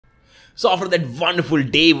So after that wonderful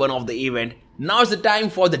day 1 of the event, now is the time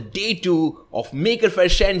for the day 2 of Maker Faire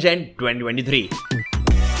Shenzhen 2023.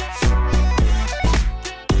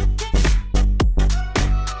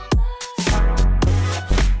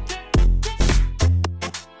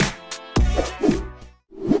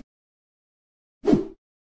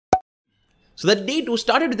 So the day 2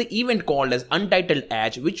 started with the event called as Untitled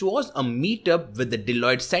Edge, which was a meetup with the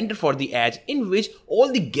Deloitte Center for the Edge, in which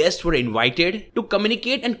all the guests were invited to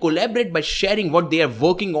communicate and collaborate by sharing what they are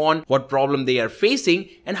working on, what problem they are facing,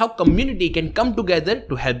 and how community can come together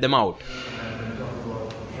to help them out.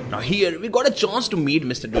 Now here we got a chance to meet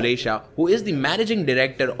Mr. Duleisha, who is the managing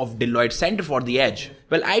director of Deloitte Center for the Edge.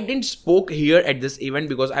 Well, I didn't spoke here at this event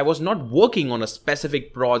because I was not working on a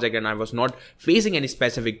specific project and I was not facing any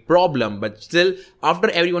specific problem, but still after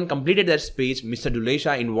everyone completed their speech, Mr.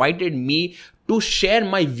 Duleisha invited me to share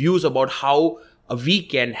my views about how we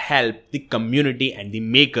can help the community and the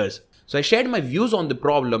makers. So I shared my views on the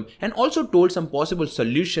problem and also told some possible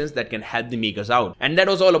solutions that can help the makers out. And that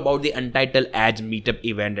was all about the Untitled Edge meetup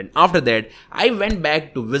event. And after that, I went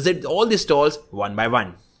back to visit all the stalls one by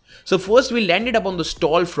one. So first we landed up on the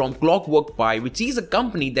stall from Clockwork Pi, which is a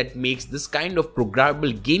company that makes this kind of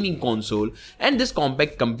programmable gaming console and this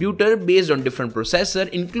compact computer based on different processor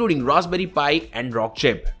including Raspberry Pi and Rock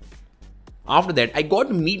chip. After that, I got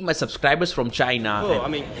to meet my subscribers from China. Oh, I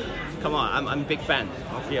mean, come on, I'm a big fan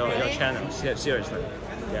of your channel. Seriously.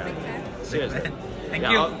 Yeah. Seriously. Thank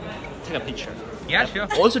yeah, you. I'll take a picture. Yeah, sure.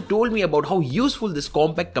 Also told me about how useful these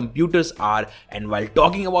compact computers are, and while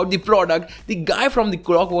talking about the product, the guy from the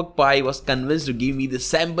Clockwork Pi was convinced to give me the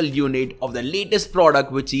sample unit of the latest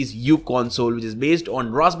product, which is U-Console, which is based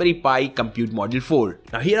on Raspberry Pi Compute Module 4.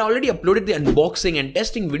 Now here I already uploaded the unboxing and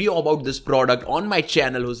testing video about this product on my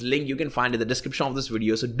channel, whose link you can find in the description of this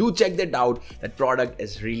video, so do check that out. That product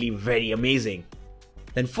is really very amazing.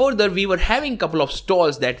 Then further, we were having a couple of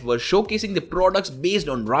stalls that were showcasing the products based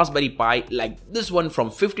on Raspberry Pi, like this one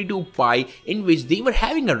from 52 Pi, in which they were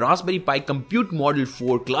having a Raspberry Pi Compute Module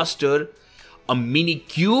 4 cluster, a mini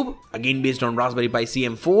cube, again based on Raspberry Pi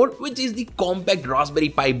CM4, which is the compact Raspberry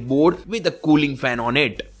Pi board with a cooling fan on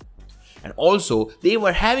it. And also, they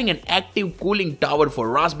were having an active cooling tower for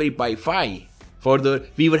Raspberry Pi 5. Further,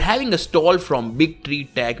 we were having a stall from Big Tree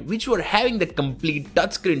Tech, which were having the complete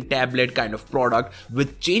touchscreen tablet kind of product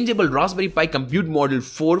with changeable Raspberry Pi Compute Module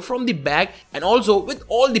 4 from the back and also with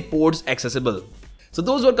all the ports accessible. So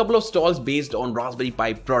those were a couple of stalls based on Raspberry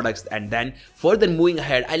Pi products, and then further moving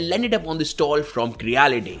ahead, I landed up on the stall from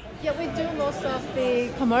Creality. Yeah, we do most of the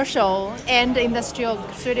commercial and industrial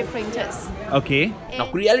 3D printers. Okay. Now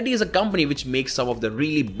Creality is a company which makes some of the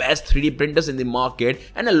really best 3D printers in the market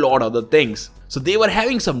and a lot of other things. So they were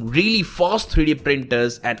having some really fast 3D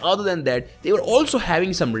printers, and other than that, they were also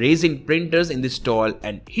having some resin printers in the stall,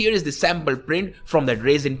 and here is the sample print from that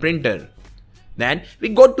resin printer. Then we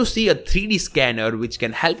got to see a 3D scanner which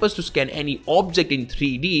can help us to scan any object in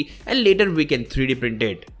 3D and later we can 3D print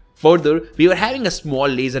it. Further, we were having a small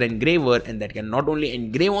laser engraver, and that can not only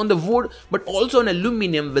engrave on the wood but also on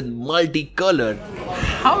aluminum with multicolor.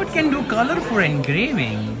 How it can do color for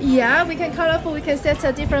engraving? Yeah, we can colorful. We can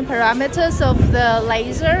set different parameters of the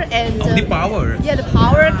laser and The power. Yeah, the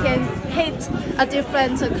power can hit a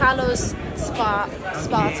different colors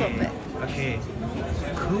spots of it. Okay.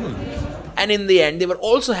 Cool. And in the end, they were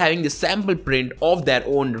also having the sample print of their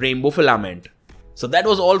own rainbow filament. So that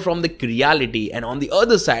was all from the Creality, and on the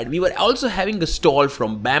other side, we were also having a stall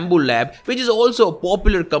from Bamboo Lab, which is also a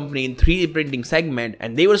popular company in 3D printing segment,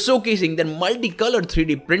 and they were showcasing their multicolor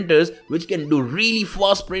 3D printers which can do really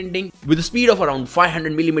fast printing with a speed of around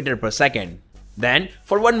 500mm per second. Then,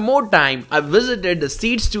 for one more time, I visited the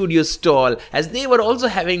SeeedStudio stall as they were also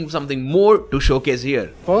having something more to showcase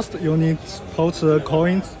here. First, you need to put the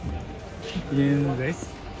coins in this.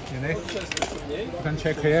 You can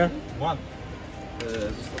check here. 1,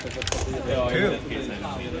 2,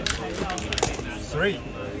 3,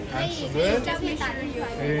 and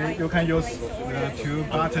then you can use the 2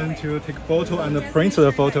 buttons to take photo and print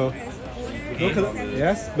the photo. Look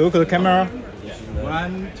at the camera.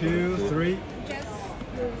 1, 2, 3.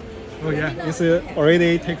 Oh yeah, it's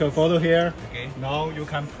already take a photo here. Okay. Now you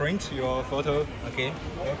can print your photo. Okay.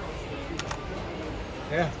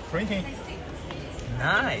 Yeah, printing.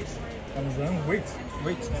 Nice. And then wait.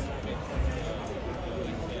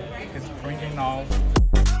 It's printing now.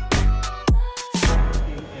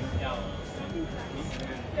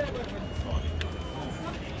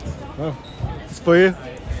 Oh, it's for you.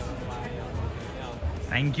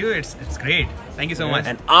 Thank you. It's great. Thank you so much.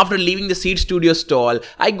 And after leaving the SeeedStudio stall,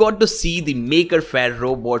 I got to see the Maker Faire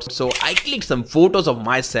robots. So I clicked some photos of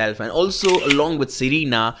myself and also along with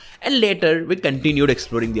Serena, and later we continued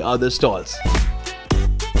exploring the other stalls.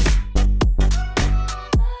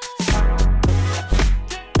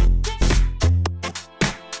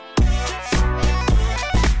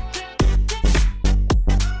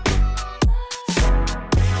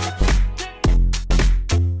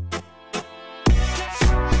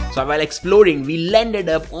 So while exploring, we landed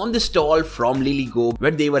up on the stall from Liligo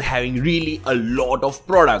where they were having really a lot of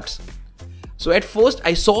products. So at first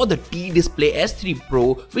I saw the T-Display S3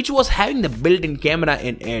 Pro, which was having the built-in camera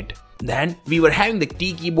in it. Then we were having the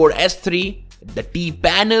T-Keyboard S3, the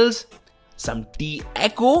T-Panels, some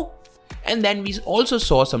T-Echo, and then we also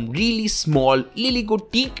saw some really small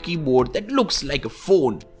Liligo T-Keyboard that looks like a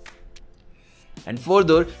phone. And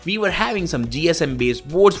further, we were having some GSM based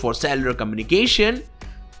boards for cellular communication.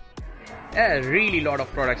 Really lot of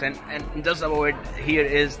products, and just about it, here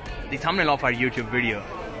is the thumbnail of our YouTube video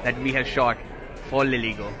that we have shot for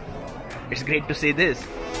Liligo. It's great to see this.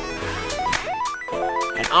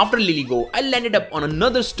 And after Liligo, I landed up on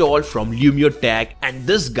another stall from Lumiere Tech, and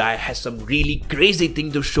this guy has some really crazy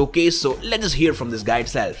thing to showcase, so let us hear from this guy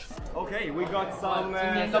itself. Okay, we got some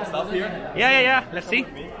stuff here. Yeah. Let's see.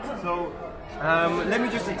 So let me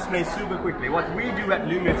just explain super quickly. What we do at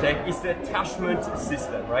Lumiere Tech is the attachment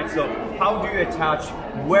system, right? So how do you attach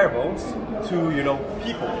wearables to,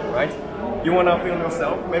 people, right? You want to film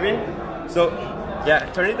yourself, maybe? So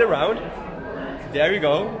yeah, turn it around. There you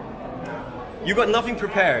go. You got nothing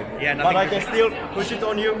prepared. Yeah, nothing but I can still push it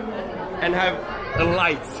on you and have the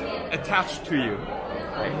lights attached to you.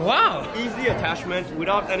 Right? Wow. Easy attachment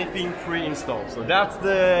without anything pre-installed. So that's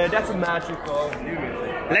the magic of Lumiere Tech.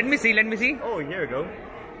 Let me see. Oh, here we go.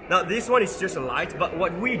 Now this one is just a light, but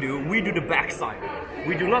what we do the back side.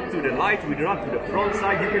 We do not do the light, we do not do the front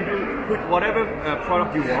side. You can put whatever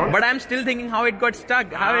product you want. But I'm still thinking how it got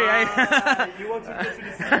stuck. How you want to go to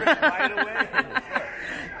the secret right away?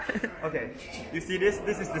 Sure. Okay, you see this?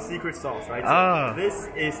 This is the secret sauce, right? So this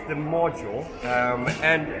is the module,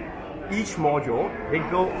 and each module, they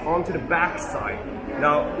go onto the back side.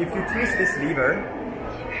 Now, if you twist this lever,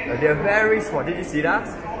 they're very small. Did you see that?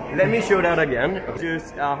 Let me show that again.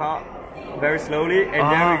 Just very slowly,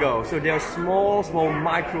 and there we go. So there are small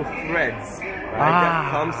micro threads, right,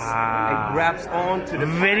 that comes and grabs onto the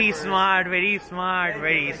very smart.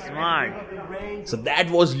 So that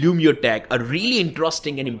was Lumiere Tech, a really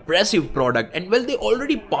interesting and impressive product, and well, they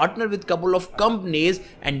already partnered with a couple of companies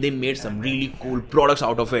and they made some really cool products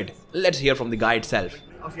out of it. Let's hear from the guy itself.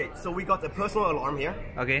 Okay, so we got a personal alarm here.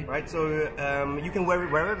 Okay. Right, so you can wear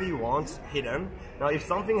it wherever you want, hidden. Now, if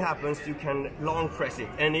something happens, you can long press it,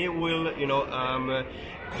 and it will,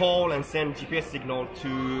 call and send GPS signal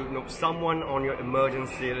to someone on your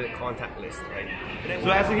emergency contact list. Right.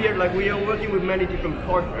 So as you hear, we are working with many different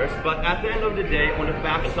partners, but at the end of the day, on the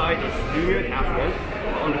back side is Lumiere attachment,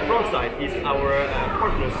 on the front side is our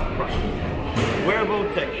partners' product. Wearable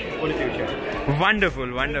tech for the future. Wonderful.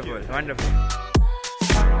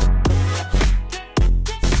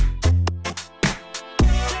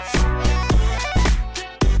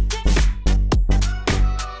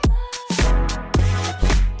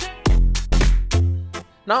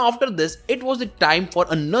 Now after this, it was the time for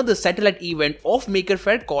another satellite event of Maker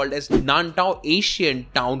Faire called as Nantou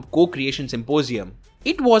Ancient Town Co-Creation Symposium.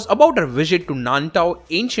 It was about our visit to Nantou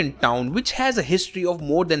Ancient Town, which has a history of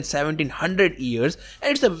more than 1700 years,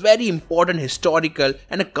 and it's a very important historical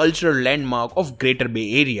and a cultural landmark of Greater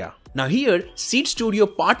Bay Area. Now here,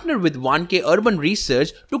 SeeedStudio partnered with 1K Urban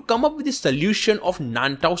Research to come up with a solution of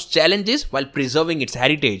Nantou's challenges while preserving its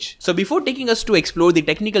heritage. So before taking us to explore the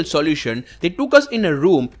technical solution, they took us in a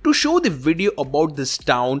room to show the video about this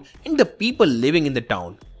town and the people living in the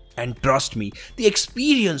town. And trust me, the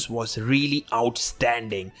experience was really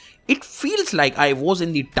outstanding. It feels like I was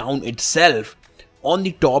in the town itself. On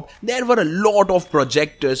the top, there were a lot of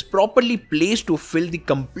projectors properly placed to fill the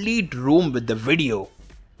complete room with the video.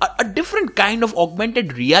 A different kind of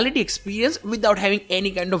augmented reality experience without having any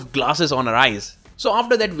kind of glasses on our eyes. So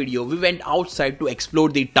after that video, we went outside to explore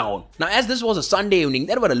the town. Now as this was a Sunday evening,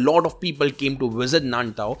 there were a lot of people came to visit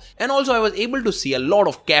Nantou, and also I was able to see a lot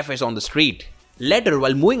of cafes on the street. Later,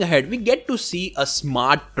 while moving ahead, we get to see a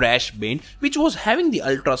smart trash bin which was having the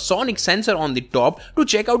ultrasonic sensor on the top to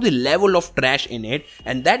check out the level of trash in it,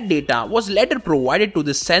 and that data was later provided to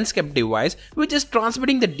the SenseCap device, which is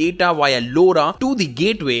transmitting the data via LoRa to the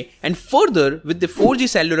gateway, and further with the 4G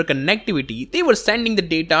cellular connectivity, they were sending the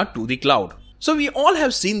data to the cloud. So we all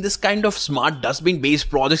have seen this kind of smart dustbin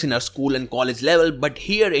based projects in our school and college level, but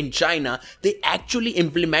here in China, they actually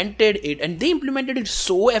implemented it, and they implemented it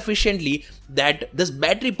so efficiently that this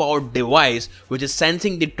battery powered device, which is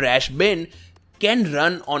sensing the trash bin, can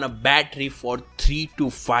run on a battery for 3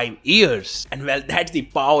 to 5 years. And well, that's the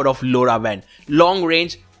power of LoRaWAN, long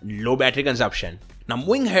range, low battery consumption. Now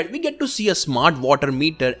moving ahead, we get to see a smart water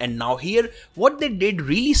meter, and now here what they did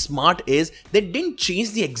really smart is they didn't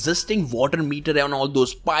change the existing water meter on all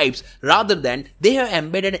those pipes. Rather than they have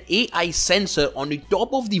embedded an AI sensor on the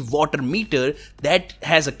top of the water meter that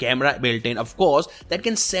has a camera built in, of course, that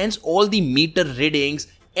can sense all the meter readings,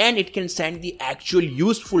 and it can send the actual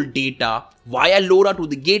useful data via LoRa to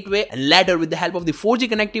the gateway, and later with the help of the 4G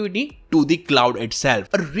connectivity to the cloud itself.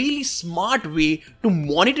 A really smart way to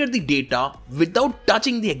monitor the data without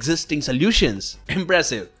touching the existing solutions.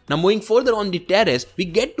 Impressive. Now moving further on the terrace, we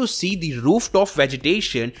get to see the rooftop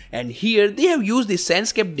vegetation, and here they have used the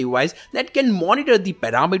SenseCap device that can monitor the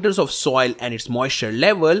parameters of soil and its moisture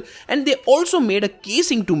level, and they also made a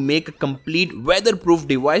casing to make a complete weatherproof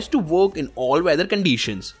device to work in all weather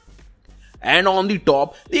conditions. And on the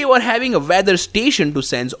top, they were having a weather station to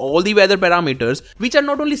sense all the weather parameters, which are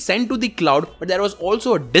not only sent to the cloud, but there was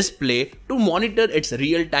also a display to monitor its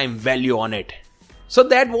real-time value on it. So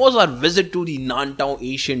that was our visit to the Nantou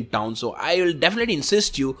Ancient town. So I will definitely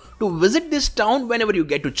insist you to visit this town whenever you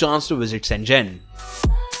get a chance to visit Shenzhen.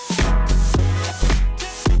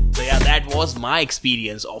 So yeah, that was my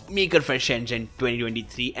experience of Maker Faire Shenzhen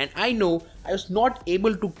 2023, and I know I was not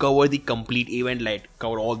able to cover the complete event, like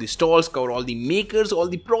cover all the stalls, cover all the makers, all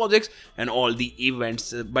the projects and all the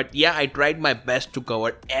events, but yeah, I tried my best to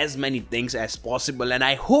cover as many things as possible, and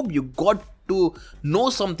I hope you got to know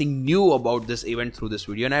something new about this event through this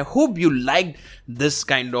video, and I hope you liked this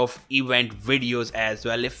kind of event videos as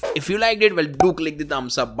well. If you liked it, well, do click the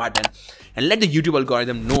thumbs up button and let the YouTube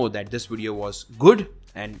algorithm know that this video was good,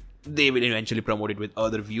 and they will eventually promote it with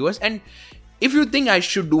other viewers. And if you think I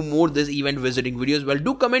should do more this event visiting videos, well,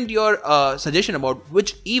 do comment your suggestion about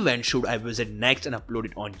which event should I visit next and upload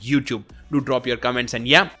it on YouTube. Do drop your comments, and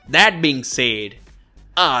yeah, that being said,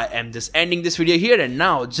 I am just ending this video here, and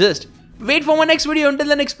now just wait for my next video. Until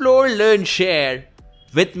then, explore, learn, share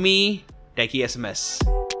with me,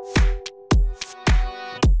 techiesms.